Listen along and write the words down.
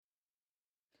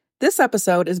This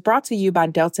episode is brought to you by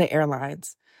Delta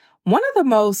Airlines. One of the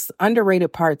most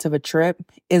underrated parts of a trip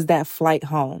is that flight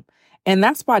home. And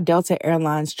that's why Delta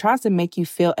Airlines tries to make you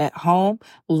feel at home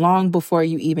long before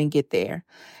you even get there.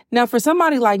 Now, for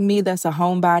somebody like me that's a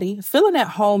homebody, feeling at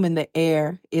home in the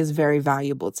air is very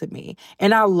valuable to me.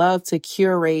 And I love to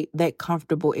curate that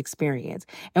comfortable experience.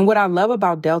 And what I love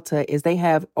about Delta is they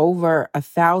have over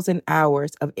 1,000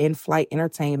 hours of in-flight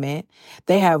entertainment.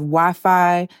 They have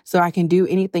Wi-Fi, so I can do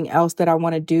anything else that I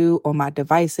want to do on my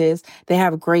devices. They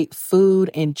have great food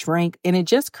and drink, and it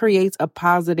just creates a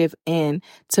positive end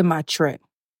to my trip.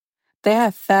 They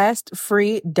have fast,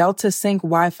 free Delta Sync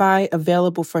Wi-Fi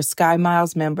available for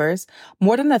SkyMiles members,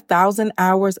 more than 1,000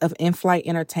 hours of in-flight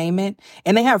entertainment,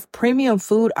 and they have premium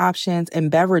food options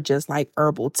and beverages like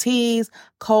herbal teas,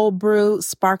 cold brew,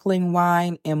 sparkling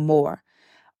wine, and more.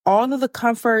 All of the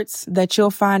comforts that you'll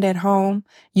find at home,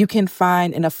 you can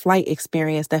find in a flight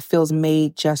experience that feels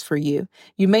made just for you.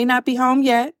 You may not be home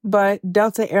yet, but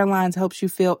Delta Airlines helps you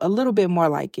feel a little bit more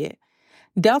like it.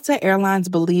 Delta Airlines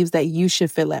believes that you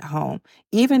should feel at home,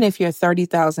 even if you're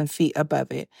 30,000 feet above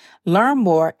it. Learn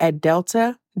more at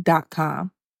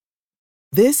delta.com.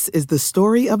 This is the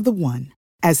story of the one.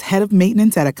 As head of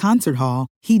maintenance at a concert hall,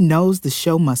 he knows the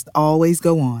show must always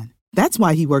go on. That's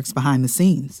why he works behind the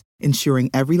scenes, ensuring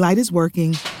every light is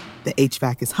working, the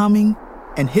HVAC is humming,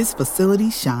 and his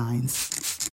facility shines.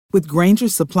 With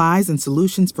Grainger's supplies and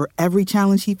solutions for every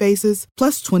challenge he faces,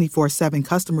 plus 24/7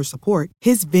 customer support,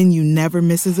 his venue never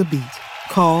misses a beat.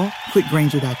 Call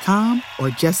quickgrainger.com or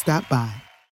just stop by.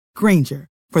 Grainger,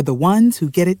 for the ones who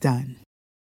get it done.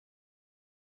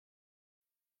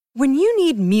 When you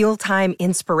need mealtime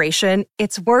inspiration,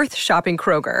 it's worth shopping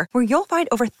Kroger, where you'll find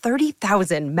over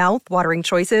 30,000 mouth-watering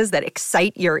choices that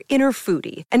excite your inner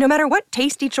foodie. And no matter what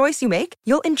tasty choice you make,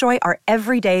 you'll enjoy our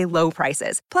everyday low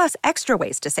prices, plus extra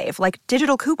ways to save, like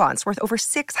digital coupons worth over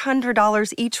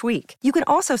 $600 each week. You can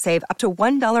also save up to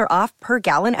 $1 off per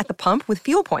gallon at the pump with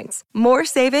fuel points. More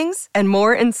savings and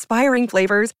more inspiring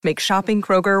flavors make shopping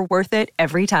Kroger worth it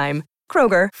every time.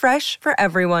 Kroger, fresh for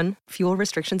everyone. Fuel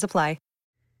restrictions apply.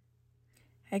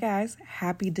 Hey guys,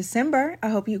 happy December. I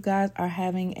hope you guys are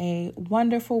having a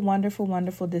wonderful, wonderful,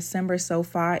 wonderful December so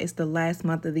far. It's the last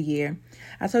month of the year.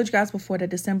 I told you guys before that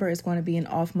December is going to be an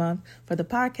off month for the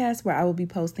podcast, where I will be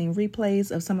posting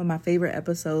replays of some of my favorite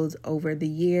episodes over the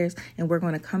years, and we're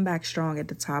going to come back strong at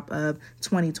the top of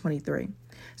 2023.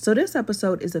 So this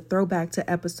episode is a throwback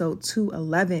to episode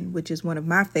 211, which is one of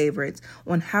my favorites,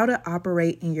 on how to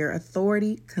operate in your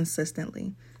authority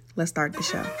consistently. Let's start the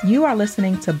show. You are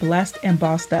listening to Blessed and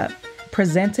Bossed Up,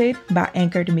 presented by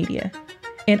Anchored Media,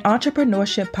 an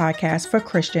entrepreneurship podcast for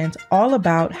Christians all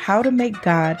about how to make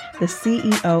God the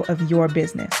CEO of your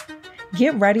business.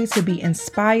 Get ready to be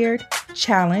inspired,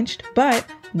 challenged, but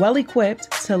well-equipped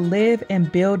to live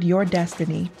and build your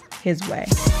destiny His way.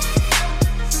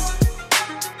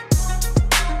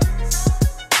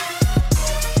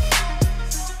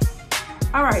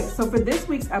 All right, so for this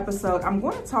week's episode, I'm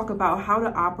going to talk about how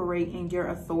to operate in your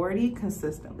authority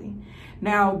consistently.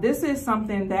 Now, this is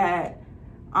something that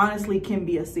honestly can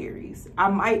be a series. I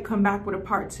might come back with a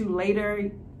part 2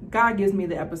 later. God gives me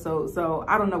the episode, so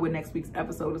I don't know what next week's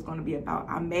episode is going to be about.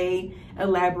 I may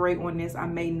elaborate on this, I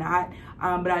may not,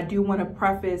 but I do want to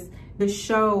preface the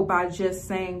show by just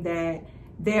saying that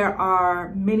there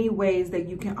are many ways that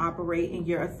you can operate in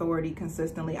your authority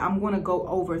consistently. I'm going to go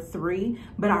over 3,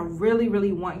 but I really,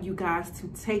 really want you guys to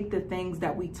take the things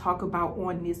that we talk about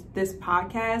on this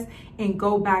podcast and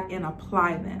go back and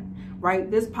apply them,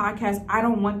 right? This podcast, I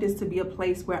don't want this to be a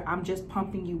place where I'm just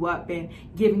pumping you up and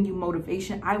giving you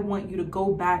motivation. I want you to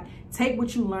go back, take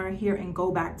what you learn here and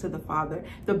go back to the Father.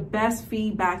 The best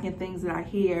feedback and things that I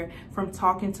hear from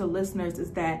talking to listeners is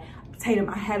that, Tatum,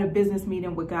 I had a business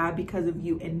meeting with God because of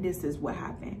you, and this is what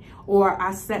happened. Or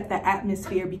I set the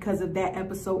atmosphere because of that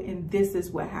episode, and this is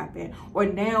what happened. Or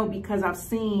now, because I've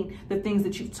seen the things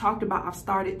that you've talked about, I've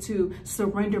started to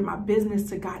surrender my business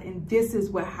to God, and this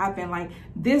is what happened. Like,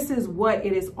 this is what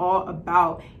it is all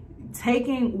about.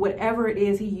 Taking whatever it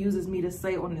is He uses me to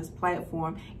say on this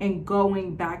platform and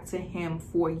going back to Him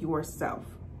for yourself.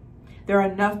 There are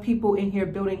enough people in here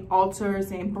building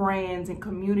altars and brands and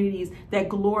communities that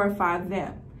glorify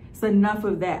them. It's enough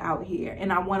of that out here.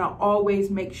 And I want to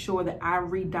always make sure that I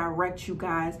redirect you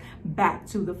guys back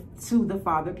to the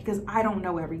Father, because I don't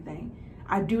know everything.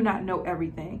 I do not know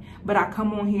everything, but I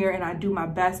come on here and I do my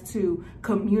best to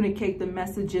communicate the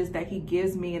messages that He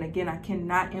gives me. And again, I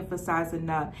cannot emphasize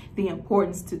enough the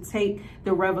importance to take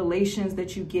the revelations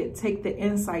that you get, take the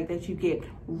insight that you get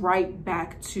right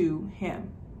back to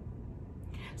Him.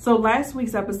 So last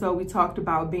week's episode, we talked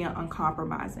about being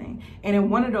uncompromising. And in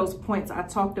one of those points, I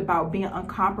talked about being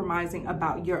uncompromising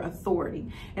about your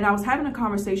authority. And I was having a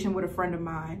conversation with a friend of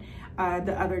mine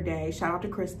the other day, shout out to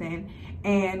Kristen,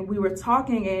 and we were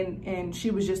talking and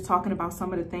she was just talking about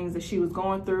some of the things that she was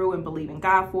going through and believing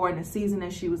God for and the season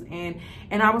that she was in.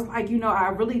 And I was like, I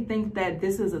really think that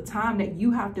this is a time that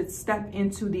you have to step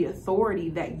into the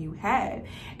authority that you had.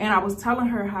 And I was telling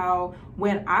her how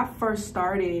when I first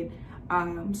started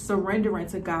surrendering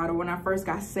to God, or when I first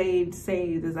got saved,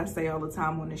 as I say all the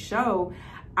time on the show,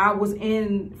 I was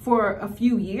in for a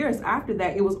few years after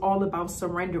that. It was all about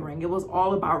surrendering. It was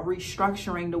all about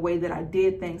restructuring the way that I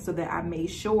did things so that I made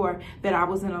sure that I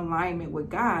was in alignment with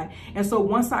God. And so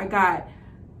once I got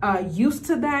used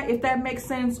to that, if that makes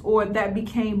sense, or that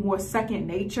became more second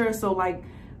nature. So like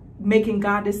making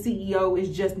God the CEO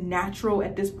is just natural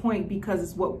at this point because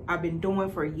it's what I've been doing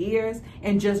for years,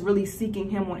 and just really seeking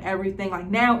him on everything. Like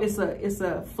now it's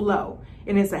a flow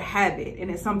and it's a habit and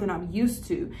it's something I'm used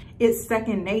to. It's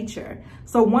second nature.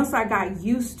 So once I got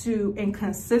used to and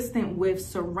consistent with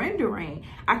surrendering,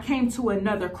 I came to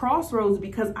another crossroads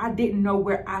because I didn't know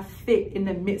where I fit in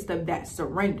the midst of that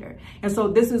surrender. And so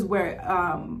this is where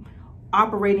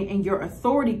operating in your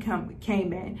authority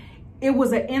came in. It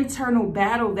was an internal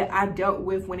battle that I dealt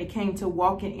with when it came to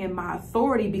walking in my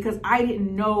authority, because I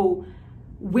didn't know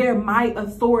where my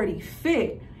authority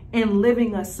fit in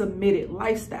living a submitted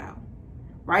lifestyle,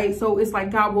 right? So it's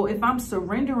like, God, well, if I'm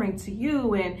surrendering to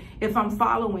you and if I'm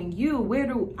following you, where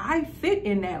do I fit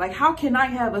in that? Like, how can I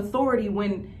have authority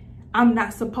when I'm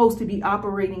not supposed to be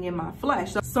operating in my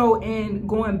flesh? So in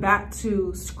going back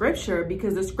to scripture,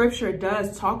 because the scripture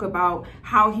does talk about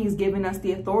how he's given us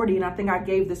the authority. And I think I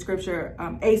gave the scripture,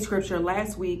 a scripture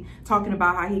last week, talking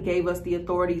about how he gave us the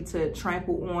authority to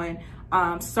trample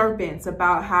on serpents,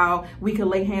 about how we can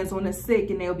lay hands on the sick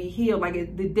and they'll be healed,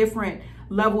 like the different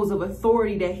levels of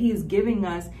authority that he's giving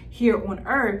us here on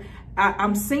earth.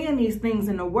 I'm seeing these things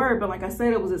in the word, but like I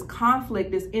said, it was this conflict,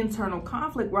 this internal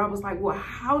conflict, where I was like, well,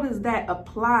 how does that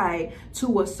apply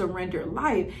to a surrendered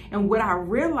life? And what I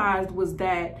realized was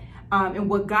that, and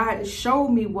what God showed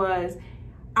me was,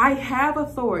 I have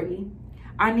authority.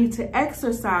 I need to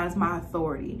exercise my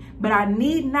authority, but I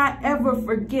need not ever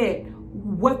forget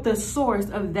what the source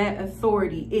of that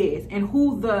authority is and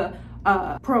who the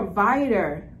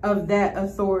provider of that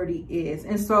authority is.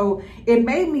 And so it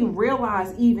made me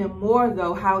realize even more,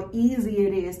 though, how easy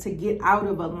it is to get out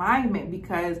of alignment,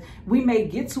 because we may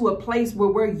get to a place where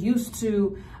we're used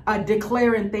to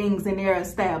declaring things and they're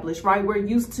established, right? We're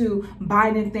used to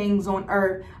binding things on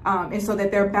earth and so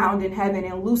that they're bound in heaven,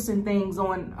 and loosing things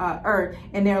on earth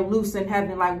and they're loose in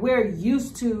heaven. Like, we're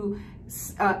used to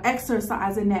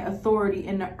exercising that authority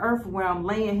in the earth realm,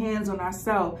 laying hands on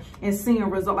ourselves and seeing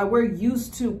results. Like, we're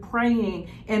used to praying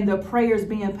and the prayers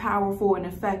being powerful and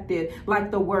effective, like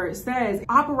the word says.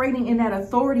 Operating in that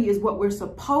authority is what we're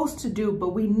supposed to do,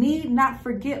 but we need not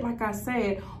forget, like I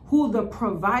said, who the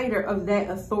provider of that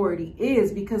authority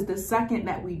is, because the second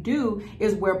that we do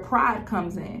is where pride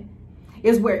comes in,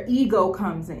 is where ego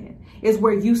comes in, is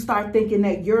where you start thinking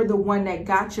that you're the one that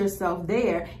got yourself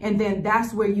there. And then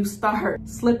that's where you start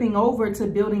slipping over to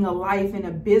building a life and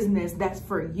a business that's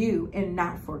for you and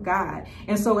not for God.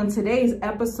 And so in today's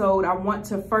episode, I want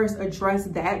to first address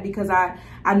that, because I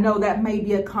know that may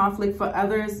be a conflict for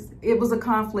others. It was a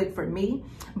conflict for me,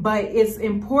 but it's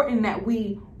important that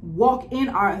we walk in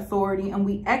our authority and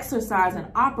we exercise and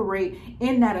operate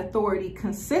in that authority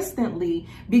consistently,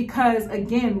 because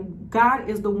again, God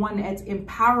is the one that's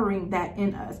empowering that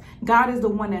in us. God is the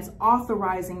one that's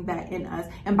authorizing that in us.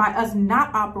 And by us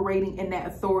not operating in that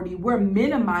authority, we're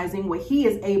minimizing what he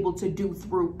is able to do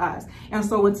through us. And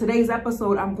so in today's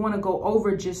episode, I'm going to go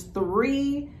over just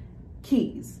 3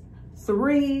 keys,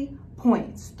 3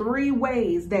 points, 3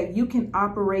 ways that you can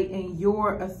operate in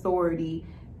your authority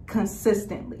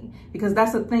consistently, because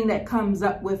that's a thing that comes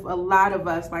up with a lot of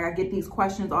us. Like, I get these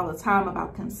questions all the time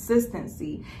about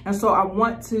consistency. And so I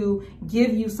want to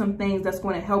give you some things that's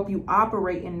going to help you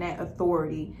operate in that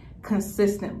authority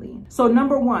consistently. So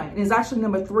number 1 is actually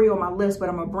number 3 on my list, but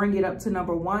I'm going to bring it up to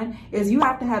number 1, is you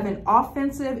have to have an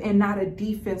offensive and not a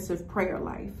defensive prayer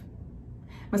life.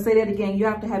 I'm gonna say that again. You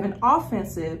have to have an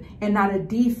offensive and not a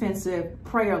defensive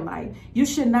prayer life. You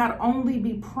should not only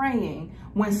be praying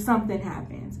when something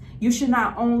happens. You should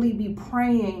not only be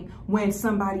praying when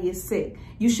somebody is sick.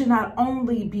 You should not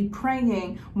only be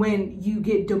praying when you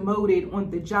get demoted on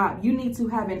the job. You need to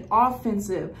have an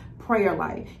offensive prayer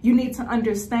life. You need to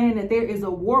understand that there is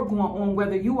a war going on,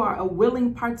 whether you are a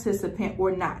willing participant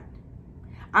or not.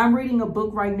 I'm reading a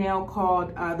book right now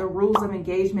called The Rules of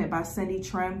Engagement by Cindy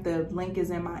Trimm. The link is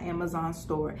in my Amazon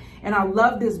store. And I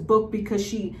love this book because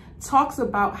she talks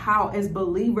about how as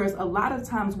believers, a lot of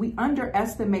times we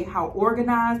underestimate how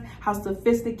organized, how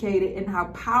sophisticated, and how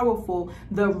powerful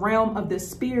the realm of the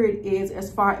spirit is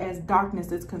as far as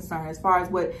darkness is concerned, as far as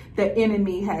what the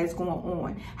enemy has going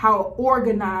on, how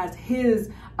organized his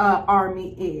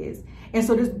army is. And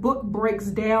so this book breaks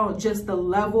down just the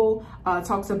level,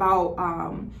 talks about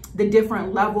the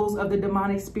different levels of the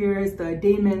demonic spirits, the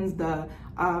demons, the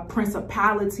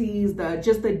principalities,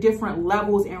 just the different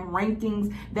levels and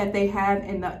rankings that they have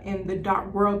in the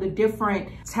dark world, the different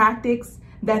tactics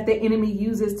that the enemy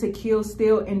uses to kill,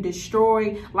 steal, and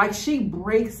destroy. Like, she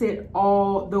breaks it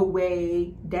all the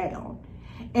way down.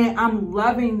 And I'm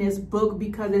loving this book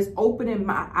because it's opening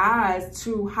my eyes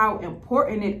to how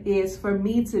important it is for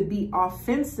me to be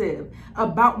offensive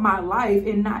about my life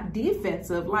and not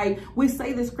defensive. Like, we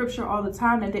say the scripture all the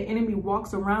time that the enemy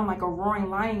walks around like a roaring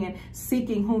lion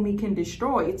seeking whom he can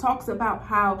destroy. It talks about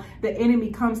how the enemy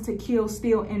comes to kill,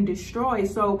 steal, and destroy.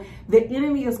 So the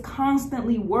enemy is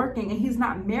constantly working, and he's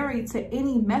not married to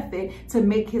any method to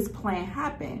make his plan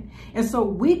happen. And so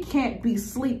we can't be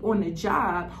asleep on the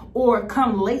job or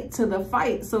come late to the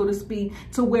fight, so to speak,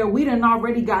 to where we done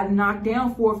already got knocked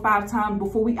down 4 or 5 times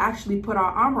before we actually put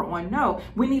our armor on. No,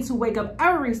 we need to wake up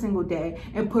every single day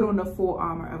and put on the full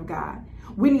armor of God.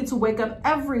 We need to wake up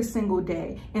every single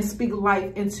day and speak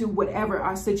life into whatever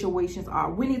our situations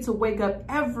are. We need to wake up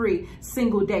every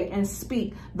single day and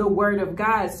speak the word of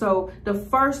God. So the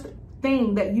first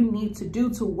thing that you need to do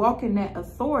to walk in that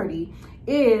authority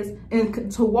is,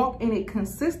 and to walk in it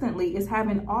consistently, is have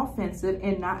an offensive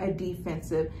and not a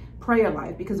defensive prayer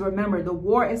life. Because remember, the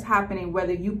war is happening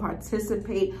whether you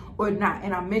participate or not.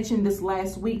 And I mentioned this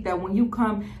last week that when you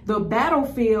come, the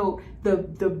battlefield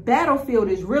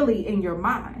is really in your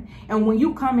mind. And when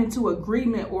you come into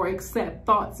agreement or accept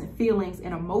thoughts and feelings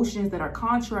and emotions that are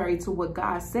contrary to what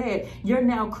God said, you're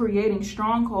now creating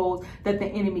strongholds that the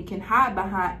enemy can hide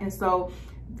behind. And so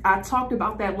I talked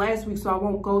about that last week, so I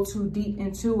won't go too deep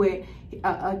into it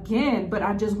again, but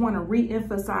I just want to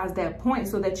re-emphasize that point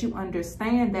so that you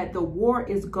understand that the war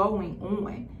is going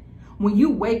on. When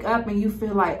you wake up and you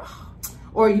feel like,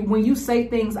 when you say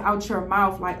things out your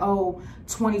mouth like, oh,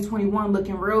 2021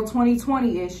 looking real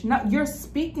 2020-ish, no, you're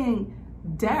speaking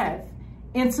death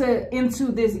into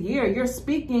this year. You're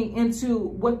speaking into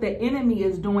what the enemy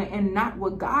is doing and not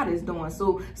what God is doing.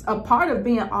 So a part of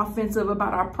being offensive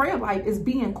about our prayer life is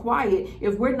being quiet.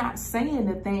 If we're not saying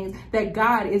the things that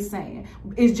God is saying,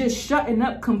 it's just shutting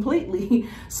up completely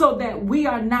so that we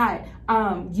are not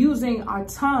using our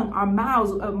tongue, our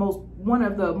mouths, one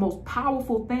of the most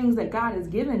powerful things that God has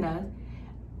given us,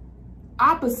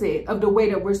 opposite of the way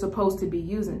that we're supposed to be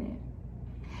using it.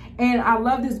 And I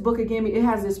love this book again. It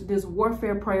has this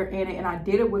warfare prayer in it, and I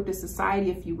did it with the society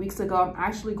a few weeks ago. I'm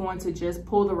actually going to just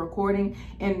pull the recording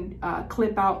and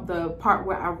clip out the part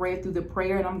where I read through the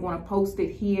prayer, and I'm going to post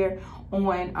it here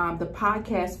on the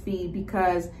podcast feed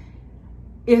because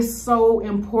it's so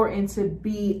important to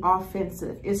be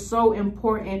offensive. It's so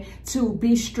important to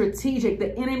be strategic.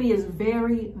 The enemy is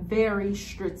very, very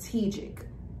strategic.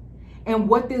 And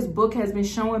what this book has been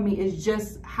showing me is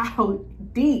just how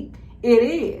deep it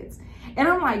is. And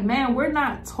I'm like, man, we're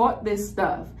not taught this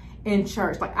stuff in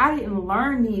church. Like, I didn't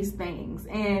learn these things.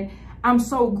 And I'm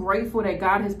so grateful that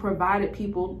God has provided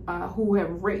people who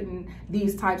have written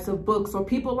these types of books, or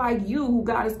people like you who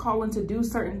God is calling to do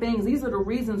certain things. These are the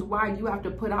reasons why you have to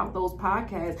put out those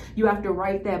podcasts. You have to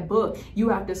write that book. You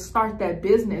have to start that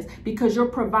business, because you're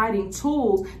providing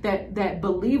tools that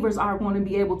believers are going to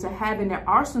be able to have in their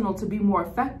arsenal to be more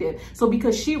effective. So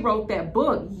because she wrote that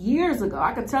book years ago,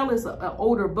 I could tell it's an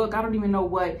older book. I don't even know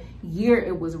what year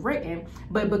it was written,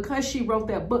 but because she wrote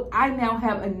that book, I now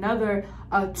have another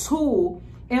tool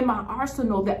in my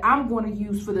arsenal that I'm going to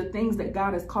use for the things that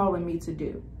God is calling me to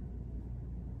do.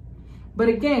 But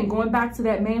again, going back to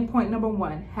that main point, number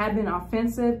 1, have an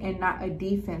offensive and not a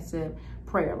defensive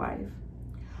prayer life.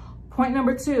 Point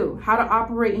number 2, how to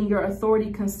operate in your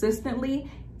authority consistently.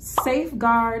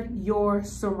 Safeguard your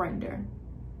surrender.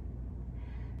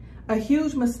 A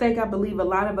huge mistake I believe a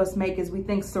lot of us make is we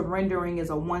think surrendering is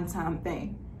a one-time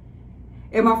thing.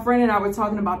 And my friend and I were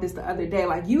talking about this the other day.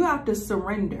 Like, you have to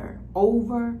surrender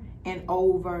over and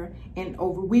over and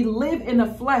over. We live in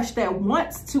a flesh that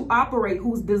wants to operate,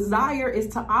 whose desire is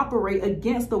to operate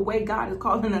against the way God is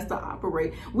calling us to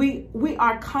operate. We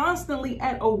are constantly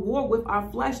at a war with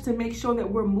our flesh to make sure that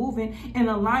we're moving in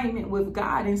alignment with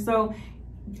God. And so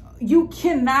you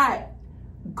cannot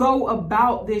go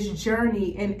about this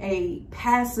journey in a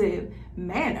passive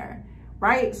manner.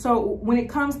 right? So when it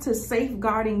comes to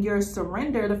safeguarding your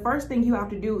surrender, the first thing you have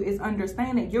to do is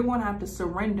understand that you're going to have to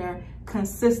surrender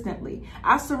consistently.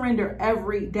 I surrender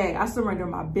every day. I surrender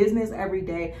my business every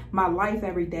day, my life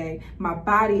every day, my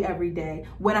body every day.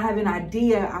 When I have an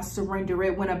idea, I surrender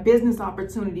it. When a business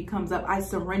opportunity comes up, I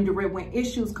surrender it. When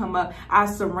issues come up, I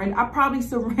surrender. I probably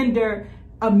surrender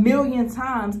 1,000,000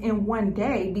 times in one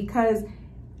day, because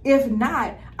if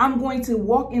not, I'm going to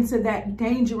walk into that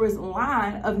dangerous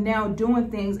line of now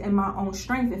doing things in my own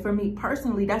strength. And for me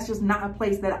personally, that's just not a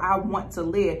place that I want to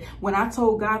live. When I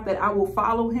told God that I will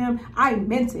follow him, I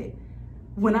meant it.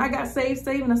 When I got saved,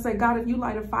 and I said, God, if you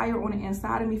light a fire on the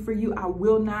inside of me for you, I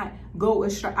will not go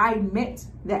astray. I meant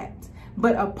that.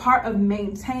 But a part of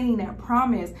maintaining that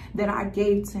promise that I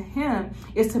gave to him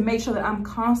is to make sure that I'm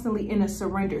constantly in a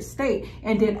surrender state.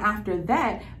 And then after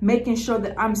that, making sure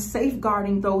that I'm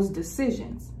safeguarding those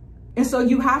decisions. And so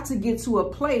you have to get to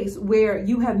a place where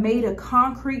you have made a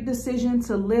concrete decision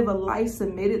to live a life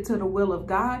submitted to the will of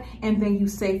God, and then you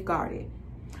safeguard it.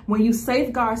 When you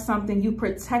safeguard something, you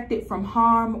protect it from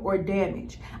harm or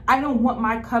damage. I don't want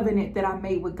my covenant that I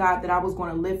made with God that I was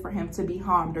going to live for him to be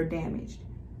harmed or damaged.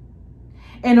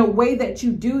 And a way that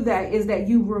you do that is that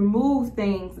you remove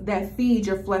things that feed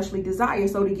your fleshly desire.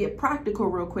 So to get practical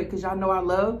real quick, because y'all know I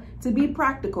love to be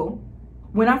practical.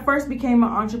 When I first became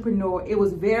an entrepreneur, it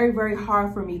was very, very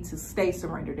hard for me to stay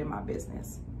surrendered in my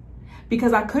business,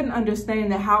 because I couldn't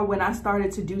understand that how when I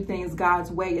started to do things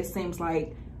God's way, it seems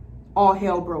like all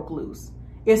hell broke loose.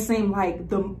 It seemed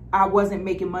like I wasn't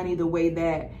making money the way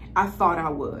that I thought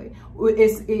I would.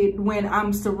 When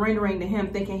I'm surrendering to him,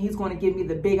 thinking he's going to give me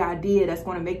the big idea that's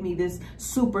going to make me this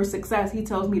super success, he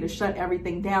tells me to shut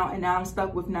everything down, and now I'm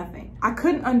stuck with nothing. I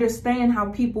couldn't understand how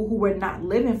people who were not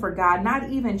living for God, not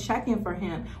even checking for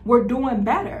him, were doing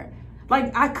better.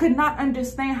 Like, I could not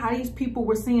understand how these people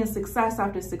were seeing success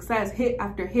after success, hit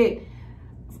after hit,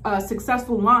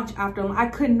 successful launch after launch. I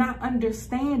could not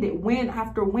understand it, win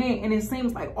after win. And it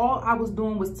seems like all I was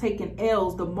doing was taking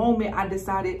L's the moment I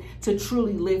decided to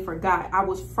truly live for God. I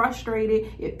was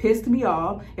frustrated. It pissed me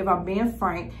off, if I'm being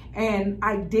frank, and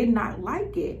I did not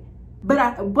like it. But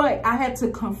I had to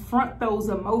confront those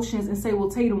emotions and say,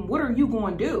 well, Tatum, what are you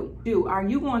going to do? Are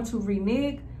you going to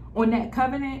renege on that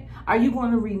covenant? Are you going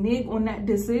to renege on that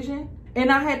decision? And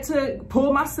I had to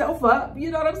pull myself up.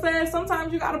 You know what I'm saying?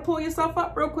 Sometimes you got to pull yourself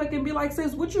up real quick and be like,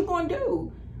 sis, what you going to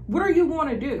do? What are you going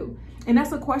to do? And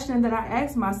that's a question that I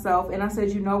asked myself. And I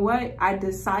said, you know what? I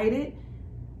decided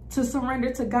to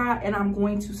surrender to God, and I'm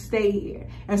going to stay here.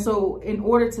 And so in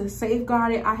order to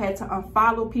safeguard it, I had to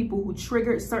unfollow people who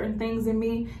triggered certain things in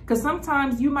me. Because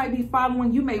sometimes you might be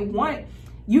following, you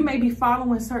may be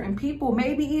following certain people,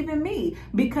 maybe even me,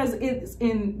 because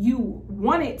you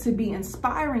want it to be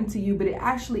inspiring to you, but it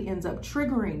actually ends up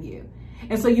triggering you.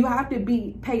 And so you have to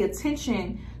pay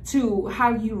attention to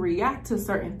how you react to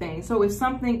certain things. So if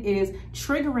something is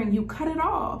triggering you, cut it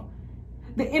off.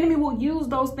 The enemy will use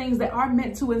those things that are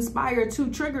meant to inspire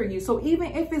to trigger you. So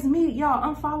even if it's me,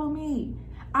 y'all, unfollow me.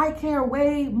 I care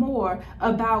way more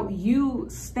about you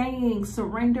staying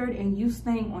surrendered and you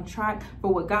staying on track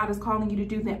for what God is calling you to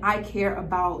do than I care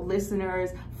about listeners,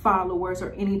 followers,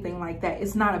 or anything like that.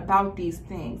 It's not about these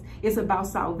things. It's about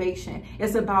salvation.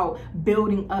 It's about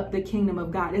building up the kingdom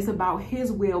of God. It's about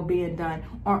his will being done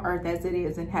on earth as it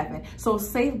is in heaven. So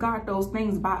safeguard those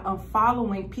things by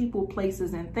unfollowing people,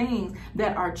 places, and things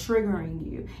that are triggering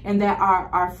you and that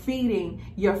are feeding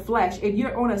your flesh. If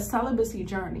you're on a celibacy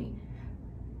journey,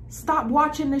 stop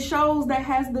watching the shows that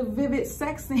has the vivid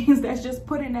sex scenes that's just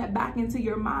putting that back into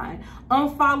your mind.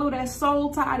 Unfollow that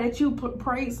soul tie that you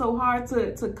prayed so hard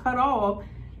to cut off.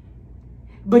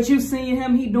 But you see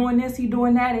him, he doing this, he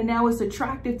doing that, and now it's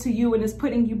attractive to you and it's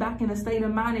putting you back in a state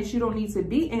of mind that you don't need to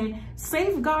be in.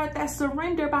 Safeguard that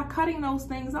surrender by cutting those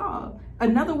things off.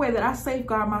 Another way that I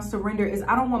safeguard my surrender is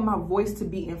I don't want my voice to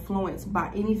be influenced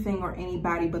by anything or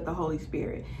anybody but the Holy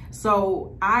Spirit.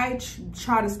 So I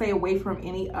try to stay away from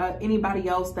anybody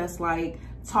else that's like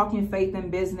talking faith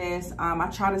and business. I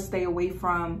try to stay away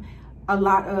from a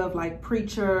lot of like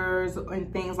preachers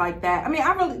and things like that. I mean,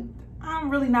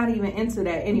 I'm really not even into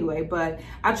that anyway, but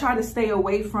I try to stay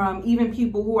away from even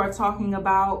people who are talking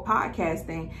about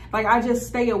podcasting. Like, I just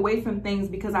stay away from things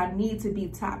because I need to be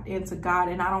tapped into God,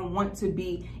 and I don't want to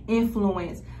be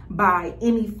influenced by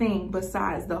anything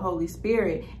besides the Holy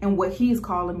Spirit and what he's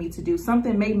calling me to do.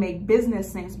 Something may make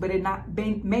business sense, but it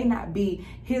may not be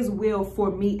his will for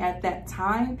me at that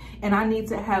time. And I need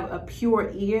to have a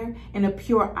pure ear and a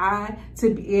pure eye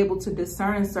to be able to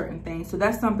discern certain things. So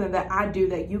that's something that I do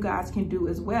that you guys can do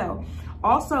as well.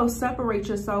 Also, separate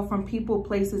yourself from people,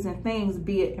 places, and things,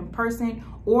 be it in person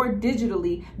or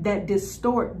digitally, that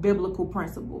distort biblical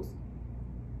principles.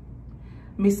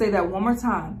 Let me say that one more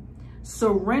time.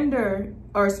 Separate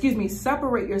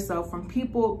yourself from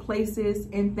people, places,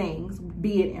 and things,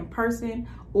 be it in person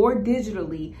or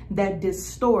digitally, that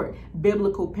distort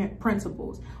biblical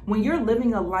principles. When you're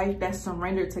living a life that's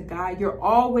surrendered to God, you're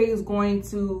always going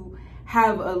to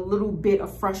have a little bit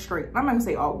of frustration. I'm not gonna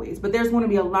say always, but there's going to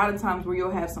be a lot of times where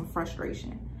you'll have some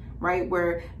frustration, right?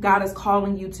 Where God is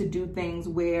calling you to do things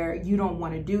where you don't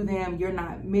want to do them. You're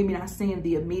maybe not seeing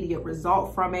the immediate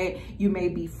result from it. You may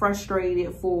be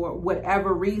frustrated for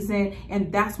whatever reason.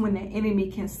 And that's when the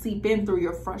enemy can seep in through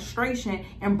your frustration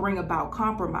and bring about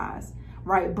compromise,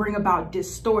 right? Bring about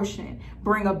distortion,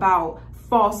 bring about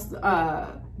false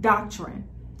doctrine.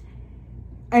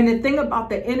 And the thing about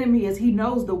the enemy is he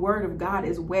knows the word of God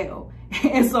as well.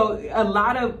 And so a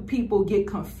lot of people get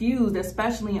confused,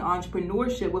 especially in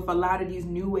entrepreneurship, with a lot of these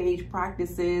new age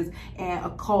practices and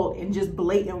occult and just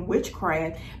blatant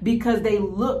witchcraft, because they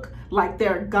look like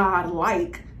they're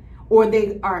God-like or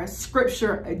they are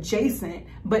scripture adjacent,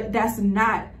 but that's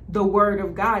not the word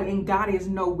of God, and God is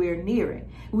nowhere near it.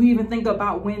 We even think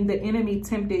about when the enemy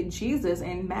tempted Jesus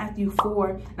in Matthew 4,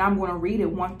 and I'm going to read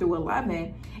it 1 through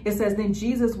 11. It says, then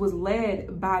Jesus was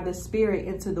led by the Spirit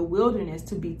into the wilderness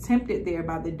to be tempted there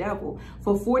by the devil.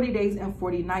 For 40 days and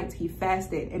 40 nights he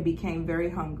fasted and became very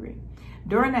hungry.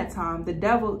 During that time, the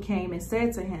devil came and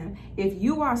said to him, if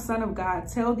you are Son of God,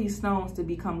 tell these stones to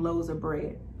become loaves of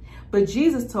bread. But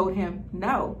Jesus told him,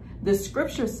 no, the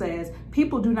scripture says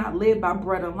people do not live by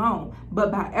bread alone,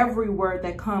 but by every word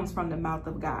that comes from the mouth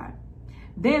of God.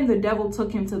 Then the devil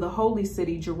took him to the holy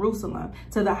city, Jerusalem,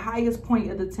 to the highest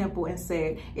point of the temple and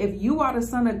said, if you are the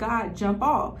Son of God, jump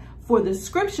off. For the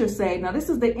scripture say, now this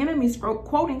is the enemy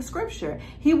quoting scripture.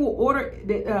 He will order,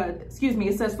 it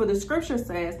says, for the scripture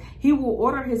says, he will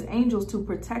order his angels to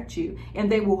protect you, and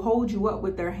they will hold you up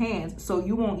with their hands so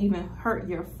you won't even hurt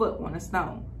your foot on a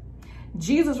stone.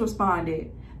 Jesus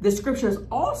responded, the scriptures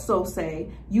also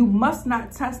say, you must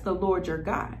not test the Lord your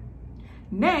God.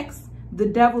 Next, the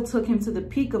devil took him to the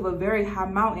peak of a very high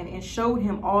mountain and showed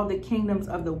him all the kingdoms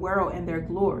of the world and their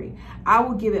glory. I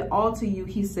will give it all to you,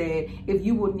 he said, if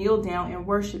you will kneel down and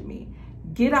worship me.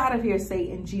 Get out of here,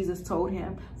 Satan, Jesus told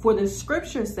him. For the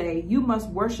scriptures say, you must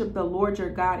worship the Lord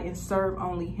your God and serve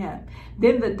only him.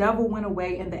 Then the devil went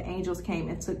away and the angels came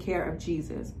and took care of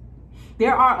Jesus.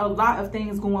 There are a lot of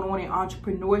things going on in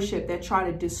entrepreneurship that try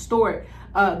to distort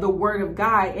the word of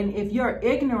God. And if you're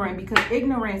ignorant, because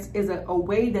ignorance is a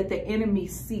way that the enemy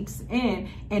seeps in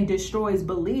and destroys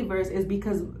believers, is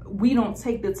because we don't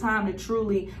take the time to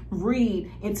truly read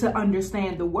and to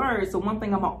understand the word. So one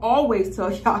thing I'm gonna always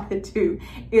tell y'all to do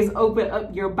is open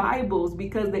up your Bibles,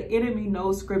 because the enemy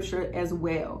knows scripture as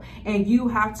well. And you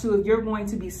have to, if you're going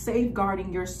to be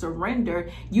safeguarding your surrender,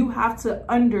 you have to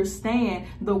understand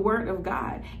the word of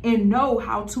God and know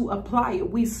how to apply it.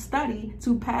 We study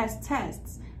to pass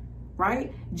tests,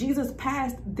 right? Jesus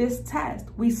passed this test.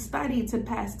 We study to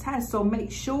pass tests. So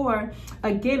make sure,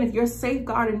 again, if you're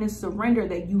safeguarding this surrender,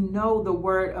 that you know the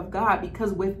word of God,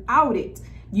 because without it,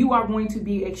 you are going to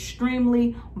be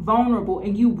extremely vulnerable,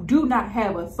 and you do not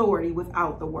have authority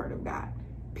without the word of God,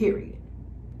 period.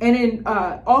 And then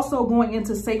also going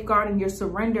into safeguarding your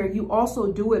surrender, you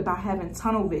also do it by having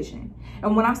tunnel vision.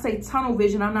 And when I say tunnel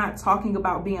vision, I'm not talking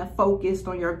about being focused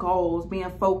on your goals, being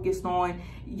focused on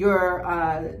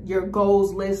your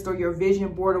goals list or your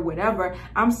vision board or whatever.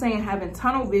 I'm saying having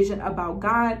tunnel vision about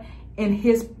God and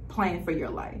his plan for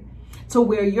your life, to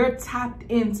where you're tapped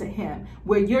into him,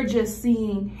 where you're just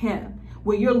seeing him,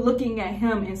 where you're looking at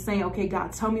him and saying, okay,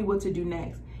 God, tell me what to do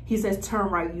next. He says, turn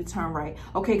right, you turn right.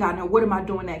 Okay, God, now what am I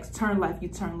doing next? Turn left, you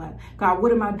turn left. God,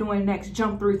 what am I doing next?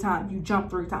 Jump 3 times, you jump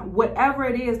 3 times. Whatever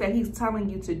it is that he's telling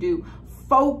you to do,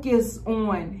 focus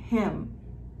on him.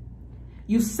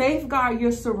 You safeguard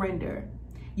your surrender.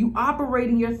 You operate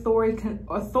in your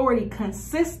authority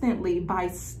consistently by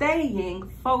staying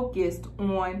focused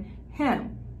on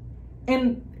him.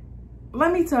 And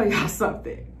let me tell y'all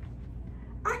something.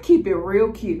 I keep it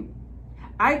real cute.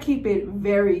 I keep it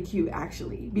very cute,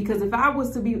 actually, because if I was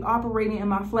to be operating in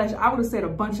my flesh, I would have said a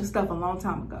bunch of stuff a long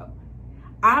time ago.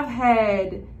 I've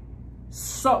had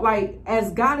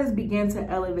as God has begun to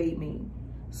elevate me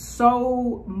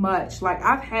so much,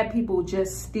 I've had people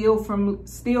just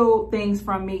steal things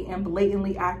from me and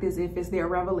blatantly act as if it's their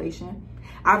revelation.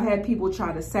 I've had people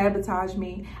try to sabotage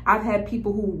me. I've had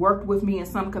people who worked with me in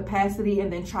some capacity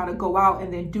and then try to go out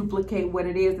and then duplicate what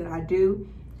it is that I do.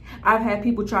 I've had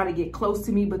people try to get close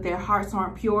to me, but their hearts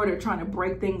aren't pure. They're trying to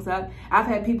break things up. I've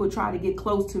had people try to get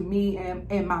close to me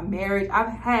and my marriage. I've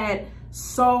had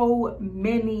so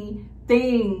many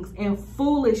things and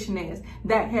foolishness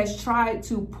that has tried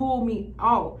to pull me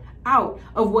out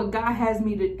of what God has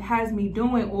me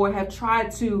doing, or have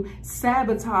tried to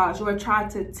sabotage or tried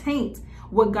to taint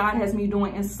what God has me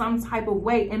doing in some type of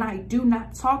way. And I do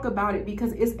not talk about it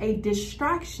because it's a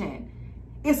distraction.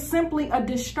 It's simply a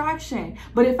distraction.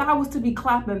 But if I was to be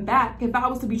clapping back, if I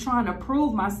was to be trying to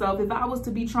prove myself, if I was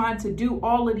to be trying to do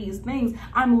all of these things,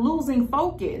 I'm losing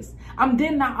focus. I'm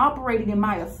then not operating in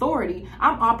my authority.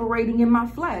 I'm operating in my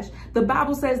flesh. The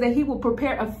Bible says that he will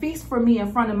prepare a feast for me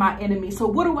in front of my enemies. So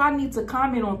what do I need to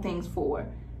comment on things for?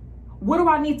 What do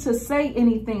I need to say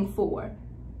anything for?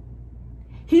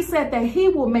 He said that he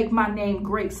will make my name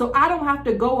great. So I don't have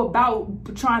to go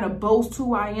about trying to boast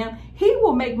who I am. He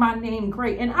will make my name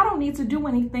great. And I don't need to do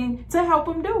anything to help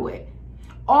him do it.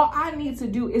 All I need to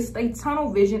do is stay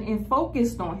tunnel vision and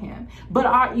focused on him. But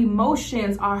our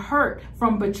emotions are hurt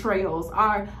from betrayals,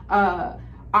 our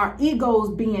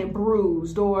egos being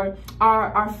bruised, or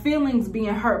our feelings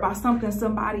being hurt by something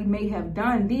somebody may have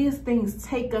done. These things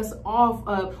take us off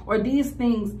of, or these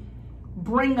things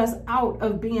bring us out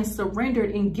of being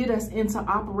surrendered and get us into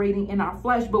operating in our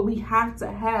flesh. But we have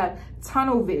to have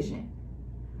tunnel vision.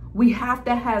 We have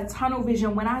to have tunnel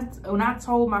vision. When I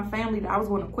told my family that I was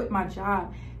going to quit my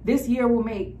job, this year will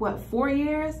make, what, 4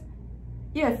 years?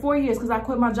 Yeah, 4 years, because I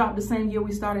quit my job the same year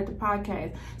we started the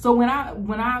podcast. So when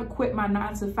I quit my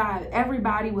 9 to 5,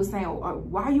 everybody was saying,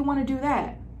 why you want to do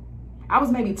that? I was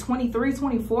maybe 23,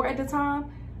 24 at the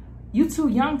time. You too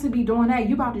young to be doing that.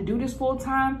 You about to do this full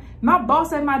time. My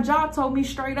boss at my job told me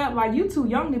straight up, like, you too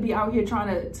young to be out here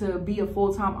trying to be a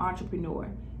full-time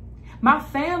entrepreneur. My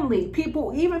family,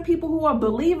 people, even people who are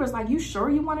believers, like, you sure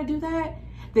you want to do that?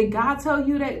 Did God tell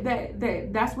you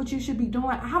that's what you should be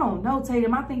doing? I don't know,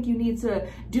 Tatum. I think you need to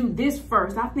do this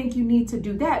first. I think you need to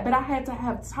do that. But I had to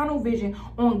have tunnel vision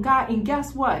on God. And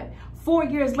guess what? 4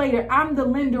 years later, I'm the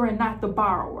lender and not the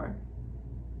borrower.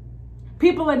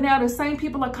 People are now, the same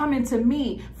people are coming to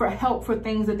me for help for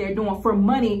things that they're doing, for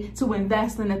money to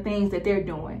invest in the things that they're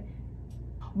doing.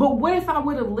 But what if I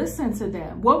would have listened to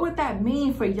them? What would that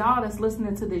mean for y'all that's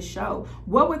listening to this show?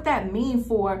 What would that mean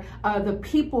for the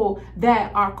people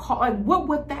that are called? Like, what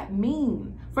would that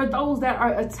mean for those that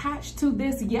are attached to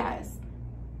this? Yes.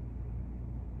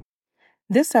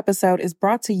 This episode is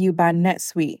brought to you by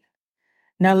NetSuite.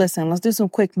 Now listen, let's do some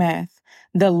quick math.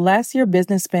 The less your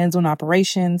business spends on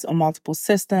operations, on multiple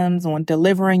systems, on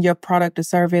delivering your product or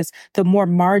service, the more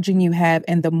margin you have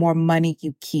and the more money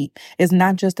you keep. It's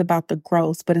not just about the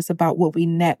gross, but it's about what we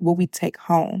net, what we take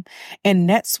home. And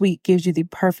NetSuite gives you the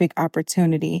perfect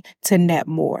opportunity to net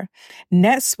more.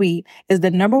 NetSuite is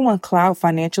the #1 cloud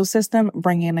financial system,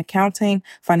 bringing accounting,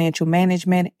 financial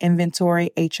management, inventory,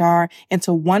 HR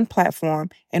into one platform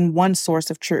and one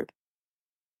source of truth.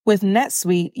 With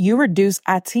NetSuite, you reduce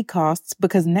IT costs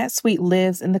because NetSuite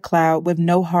lives in the cloud with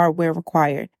no hardware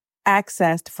required,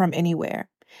 accessed from anywhere.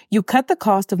 You cut the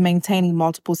cost of maintaining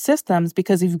multiple systems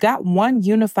because you've got one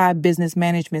unified business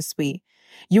management suite.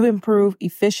 You improve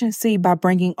efficiency by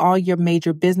bringing all your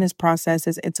major business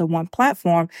processes into one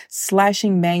platform,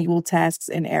 slashing manual tasks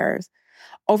and errors.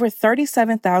 Over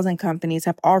 37,000 companies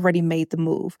have already made the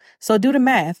move. So do the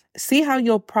math. See how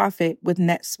you'll profit with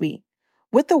NetSuite.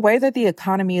 With the way that the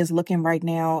economy is looking right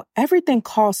now, everything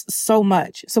costs so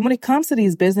much. So when it comes to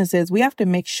these businesses, we have to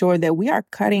make sure that we are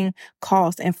cutting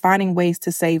costs and finding ways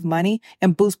to save money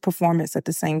and boost performance at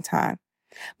the same time.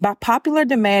 By popular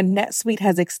demand, NetSuite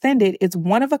has extended its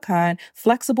one-of-a-kind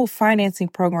flexible financing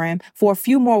program for a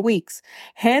few more weeks.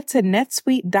 Head to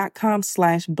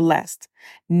netsuite.com/blessed.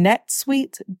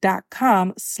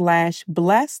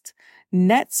 netsuite.com/blessed.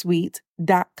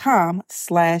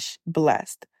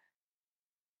 netsuite.com/blessed.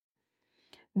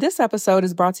 This episode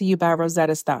is brought to you by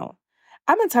Rosetta Stone.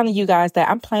 I've been telling you guys that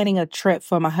I'm planning a trip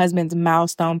for my husband's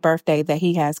milestone birthday that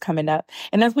he has coming up.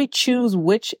 And as we choose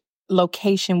which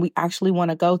location we actually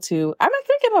want to go to, I've been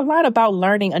thinking a lot about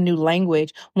learning a new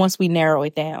language once we narrow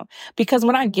it down. Because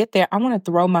when I get there, I want to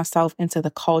throw myself into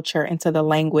the culture, into the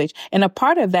language. And a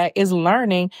part of that is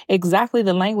learning exactly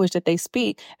the language that they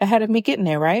speak ahead of me getting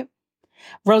there, right?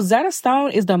 Rosetta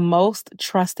Stone is the most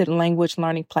trusted language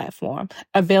learning platform,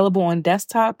 available on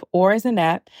desktop or as an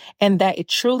app, and that it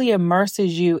truly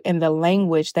immerses you in the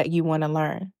language that you want to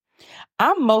learn.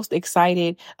 I'm most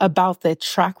excited about the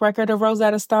track record of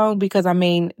Rosetta Stone because,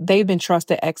 they've been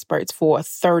trusted experts for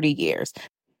 30 years.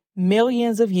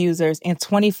 Millions of users in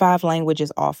 25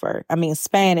 languages offered.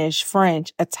 Spanish,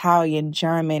 French, Italian,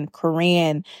 German,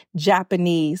 Korean,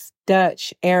 Japanese,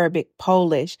 Dutch, Arabic,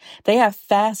 Polish. They have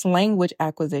fast language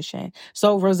acquisition.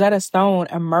 So Rosetta Stone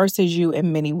immerses you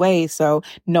in many ways. So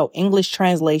no English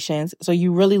translations. So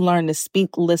you really learn to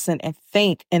speak, listen, and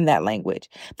think in that language.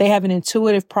 They have an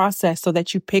intuitive process so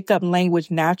that you pick up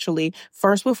language naturally,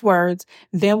 first with words,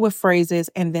 then with phrases,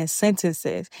 and then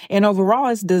sentences. And overall,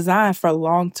 it's designed for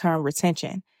long-term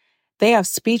retention. They have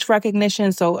speech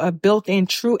recognition, so a built-in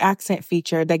true accent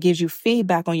feature that gives you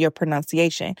feedback on your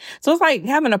pronunciation. So it's like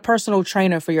having a personal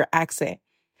trainer for your accent.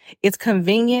 It's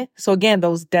convenient. So again,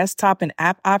 those desktop and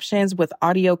app options with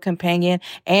audio companion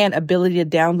and ability to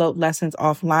download lessons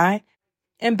offline.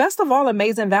 And best of all,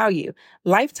 amazing value.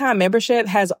 Lifetime membership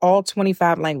has all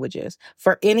 25 languages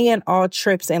for any and all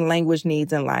trips and language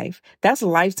needs in life. That's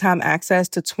lifetime access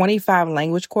to 25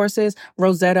 language courses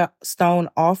Rosetta Stone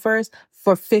offers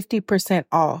for 50%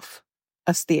 off.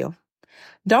 A steal.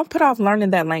 Don't put off learning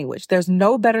that language. There's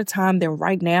no better time than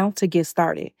right now to get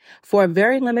started. For a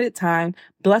very limited time,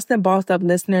 Blessed and Bossed Up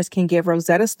listeners can give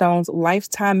Rosetta Stone's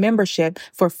lifetime membership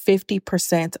for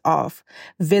 50% off.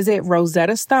 Visit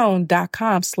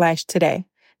rosettastone.com/today.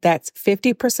 That's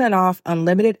 50% off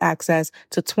unlimited access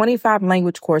to 25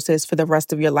 language courses for the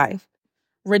rest of your life.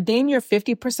 Redeem your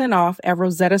 50% off at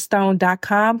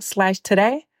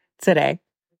rosettastone.com/today today.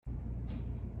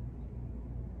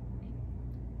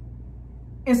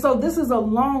 And so this is a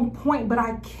long point, but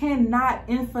I cannot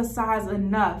emphasize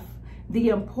enough the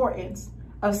importance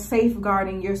of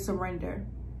safeguarding your surrender.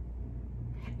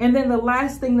 And then the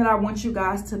last thing that I want you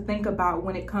guys to think about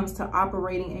when it comes to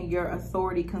operating in your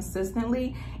authority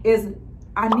consistently is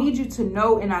I need you to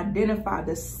know and identify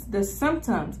the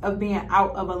symptoms of being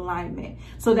out of alignment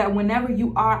so that whenever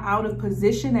you are out of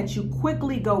position that you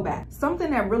quickly go back.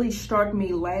 Something that really struck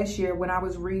me last year when I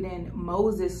was reading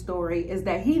Moses' story is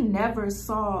that he never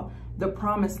saw the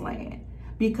promised land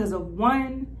because of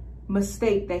one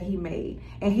mistake that he made.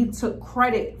 And he took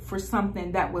credit for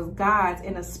something that was God's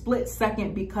in a split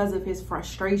second because of his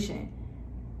frustration.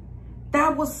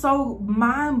 That was so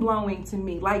mind-blowing to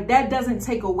me. Like, that doesn't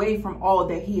take away from all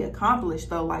that he accomplished,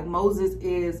 though. Like, Moses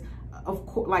is, of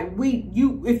course, like,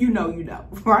 if you know,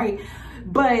 right?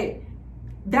 But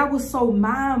that was so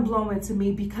mind-blowing to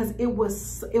me because it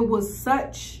was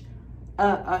such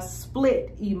a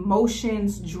split,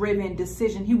 emotions-driven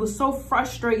decision. He was so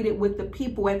frustrated with the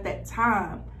people at that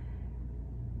time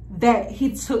that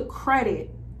he took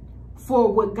credit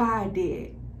for what God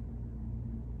did.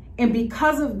 And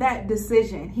because of that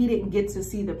decision, he didn't get to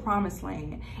see the promised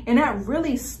land. And that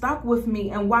really stuck with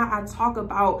me and why I talk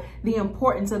about the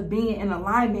importance of being in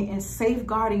alignment and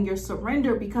safeguarding your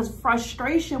surrender, because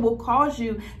frustration will cause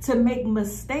you to make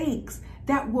mistakes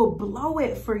that will blow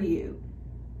it for you.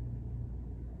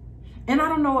 And I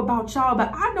don't know about y'all,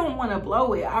 but I don't want to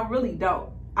blow it. I really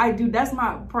don't. I do. That's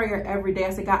my prayer every day.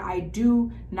 I say, God, I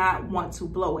do not want to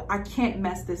blow it. I can't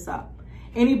mess this up.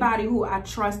 Anybody who I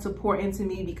trust to pour into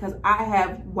me, because I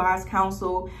have wise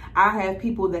counsel, I have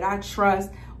people that I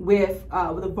trust with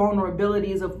the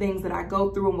vulnerabilities of things that I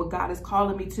go through and what God is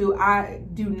calling me to. I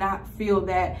do not feel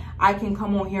that I can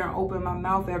come on here and open my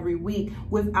mouth every week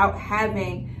without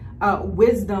having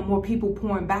wisdom or people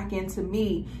pouring back into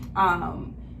me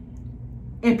and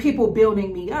people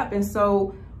building me up. And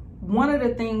so one of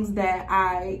the things that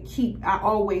I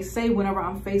always say whenever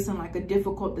I'm facing like a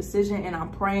difficult decision and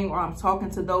I'm praying or I'm talking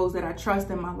to those that I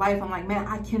trust in my life, I'm like, man,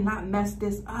 I cannot mess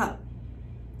this up.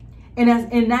 And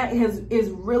that is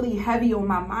really heavy on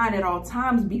my mind at all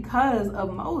times because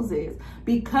of Moses,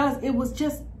 because it was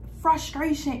just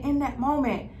frustration in that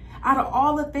moment out of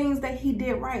all the things that he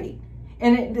did right.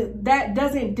 And that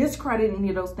doesn't discredit any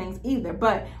of those things either.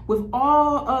 But with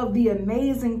all of the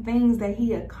amazing things that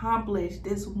he accomplished,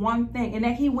 this one thing, and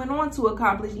that he went on to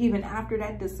accomplish even after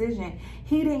that decision,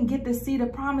 he didn't get to see the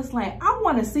promised land. I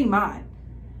want to see mine.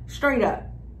 Straight up.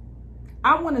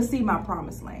 I want to see my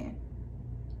promised land.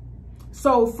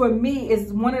 So for me,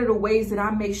 it's one of the ways that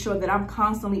I make sure that I'm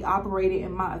constantly operating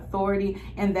in my authority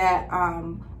and that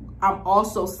I'm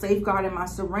also safeguarding my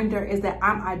surrender is that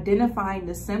I'm identifying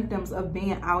the symptoms of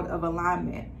being out of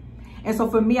alignment. And so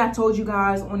for me, I told you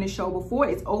guys on the show before,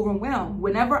 it's overwhelmed.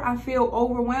 Whenever I feel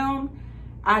overwhelmed,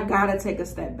 I gotta take a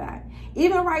step back.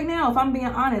 Even right now, if I'm being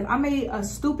honest, I made a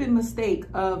stupid mistake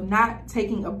of not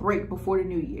taking a break before the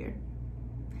new year.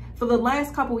 For the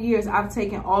last couple years, I've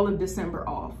taken all of December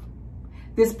off.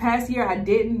 This past year, I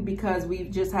didn't because we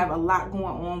just have a lot going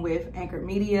on with Anchor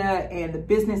Media and the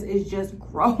business is just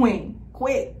growing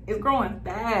quick. It's growing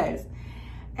fast.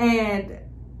 And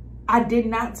I did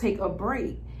not take a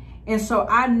break. And so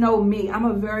I know me, I'm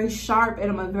a very sharp and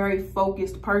I'm a very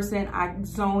focused person. I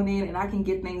zone in and I can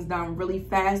get things done really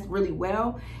fast, really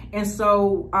well. And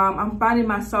so I'm finding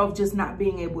myself just not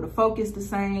being able to focus the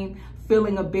same,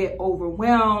 feeling a bit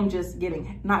overwhelmed,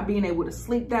 not being able to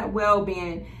sleep that well,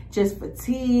 being just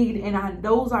fatigued. And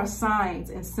those are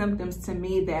signs and symptoms to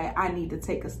me that I need to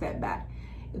take a step back.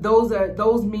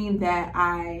 Those mean that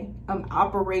I am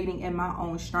operating in my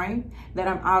own strength, that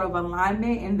I'm out of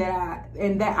alignment, and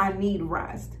that I need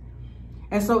rest.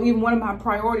 And so even one of my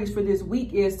priorities for this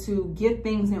week is to get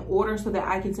things in order so that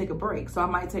I can take a break. So I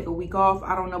might take a week off.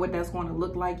 I don't know what that's going to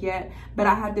look like yet, but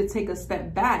I have to take a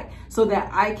step back so that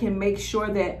I can make sure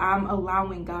that I'm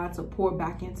allowing God to pour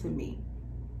back into me.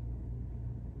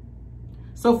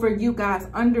 So for you guys,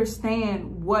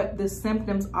 understand what the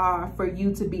symptoms are for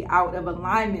you to be out of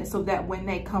alignment so that when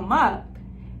they come up,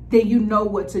 then you know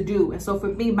what to do. And so for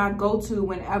me, my go-to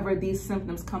whenever these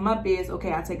symptoms come up is,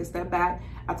 okay, I take a step back,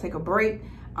 I take a break,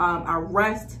 I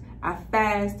rest, I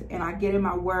fast, and I get in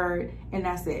my word, and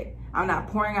that's it. I'm not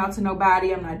pouring out to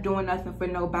nobody. I'm not doing nothing for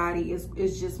nobody.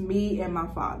 It's just me and my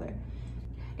Father.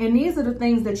 And these are the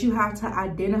things that you have to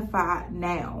identify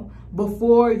now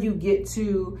before you get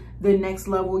to the next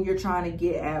level you're trying to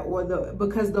get at,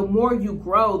 because the more you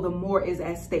grow, the more is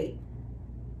at stake.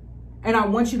 And I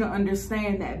want you to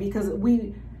understand that, because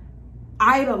we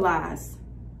idolize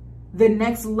the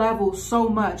next level so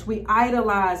much. We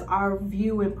idolize our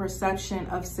view and perception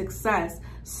of success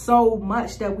so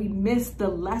much that we miss the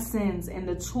lessons and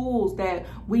the tools that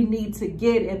we need to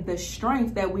get and the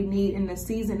strength that we need in the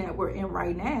season that we're in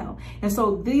right now. And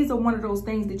so these are one of those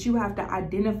things that you have to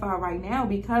identify right now,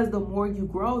 because the more you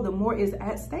grow, the more is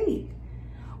at stake.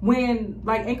 When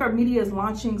like Anchor Media is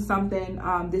launching something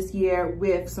this year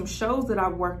with some shows that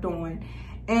I've worked on,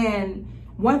 and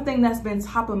one thing that's been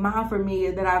top of mind for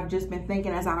me that I've just been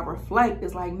thinking as I reflect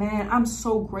is like, man, I'm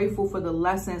so grateful for the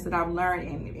lessons that I've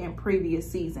learned in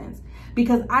previous seasons,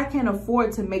 because I can't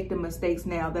afford to make the mistakes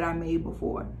now that I made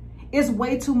before. It's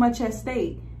way too much at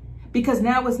stake, because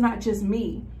now it's not just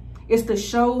me. It's the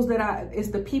shows it's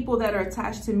the people that are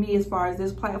attached to me as far as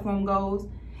this platform goes.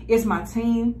 It's my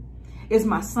team. It's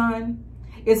my son.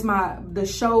 It's the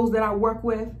shows that I work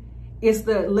with. It's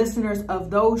the listeners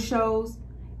of those shows.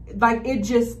 Like it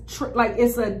just,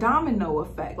 it's a domino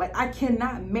effect. Like I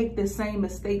cannot make the same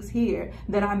mistakes here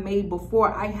that I made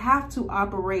before. I have to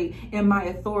operate in my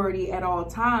authority at all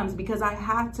times, because I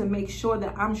have to make sure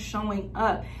that I'm showing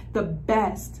up the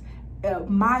best,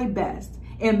 my best.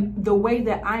 And the way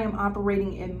that I am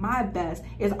operating in my best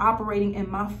is operating in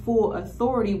my full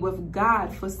authority, with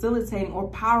God facilitating or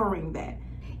powering that.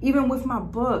 Even with my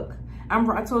book,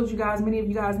 I told you guys, many of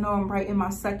you guys know I'm writing my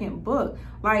second book.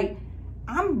 Like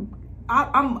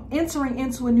I'm entering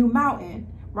into a new mountain,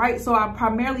 right? So I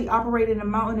primarily operate in a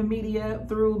mountain of media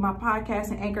through my podcast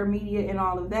and Anchor Media and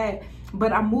all of that.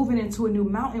 But I'm moving into a new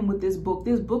mountain with this book.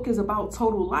 This book is about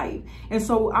total life. And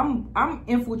so I'm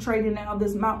infiltrating now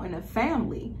this mountain of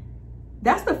family.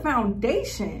 That's the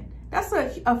foundation. That's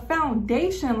a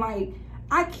foundation. Like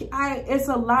it's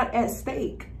a lot at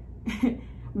stake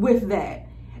with that.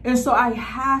 And so I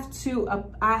have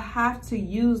to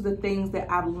use the things that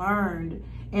I've learned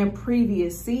in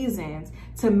previous seasons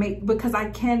because I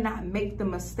cannot make the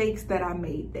mistakes that I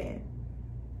made then.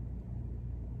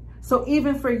 So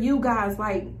even for you guys,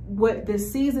 like what the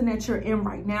season that you're in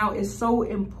right now is so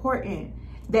important,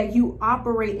 that you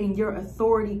operate in your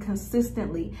authority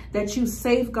consistently, that you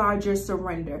safeguard your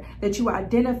surrender, that you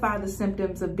identify the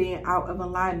symptoms of being out of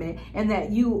alignment, and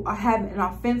that you have an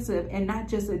offensive and not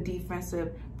just a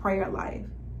defensive prayer life.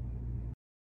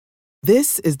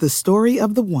 This is the story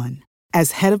of the one.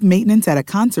 As head of maintenance at a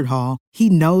concert hall, he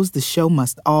knows the show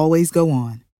must always go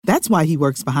on. That's why he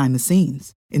works behind the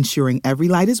scenes, ensuring every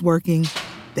light is working,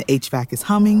 the HVAC is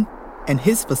humming, and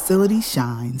his facility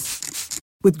shines.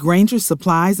 With Grainger's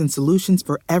supplies and solutions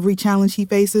for every challenge he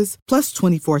faces, plus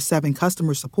 24/7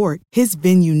 customer support, his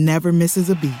venue never misses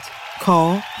a beat.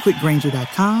 Call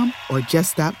quickgrainger.com or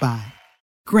just stop by.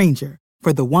 Grainger,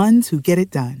 for the ones who get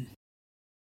it done.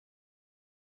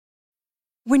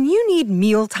 When you need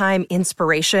mealtime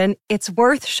inspiration, it's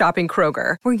worth shopping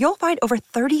Kroger, where you'll find over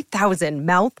 30,000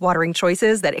 mouth-watering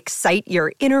choices that excite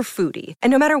your inner foodie. And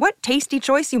no matter what tasty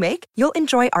choice you make, you'll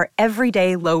enjoy our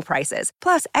everyday low prices,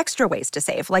 plus extra ways to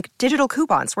save, like digital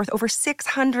coupons worth over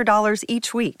 $600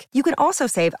 each week. You can also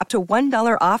save up to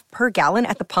 $1 off per gallon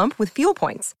at the pump with fuel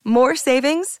points. More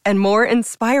savings and more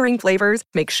inspiring flavors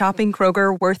make shopping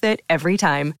Kroger worth it every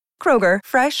time. Kroger,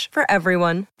 fresh for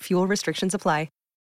everyone. Fuel restrictions apply.